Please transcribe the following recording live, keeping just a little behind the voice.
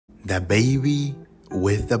The baby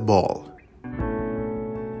with the ball.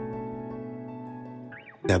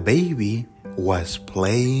 The baby was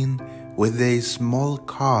playing with a small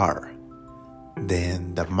car.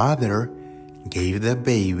 Then the mother gave the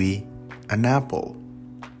baby an apple.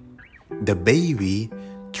 The baby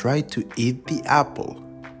tried to eat the apple.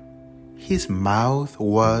 His mouth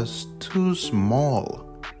was too small.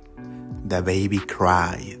 The baby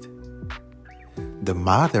cried. The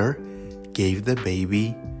mother gave the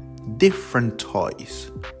baby different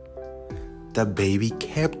toys. The baby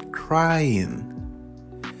kept crying.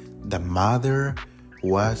 The mother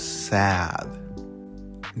was sad.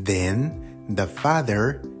 Then the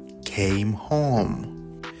father came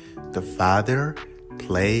home. The father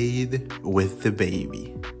played with the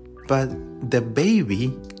baby, but the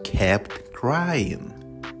baby kept crying.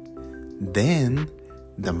 Then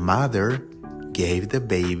the mother gave the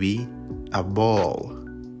baby a ball.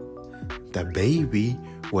 The baby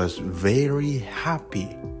was very happy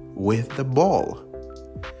with the ball.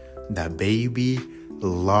 The baby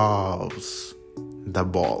loves the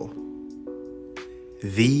ball.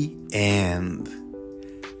 The end.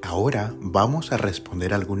 Ahora vamos a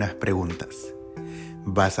responder algunas preguntas.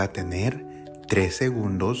 Vas a tener 3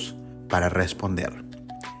 segundos para responder.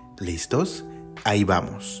 ¿Listos? Ahí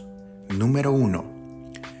vamos. Número 1.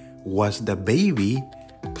 Was the baby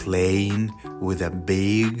playing with a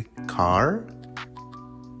big car?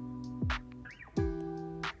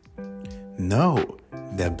 No,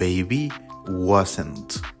 the baby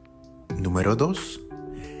wasn't. Número 2.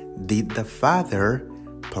 Did the father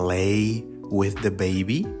play with the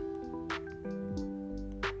baby?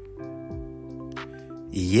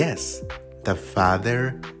 Yes, the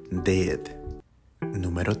father did.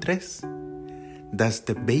 Número 3. Does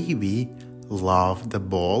the baby love the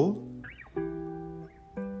ball?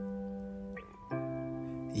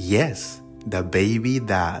 Yes, the baby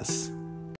does.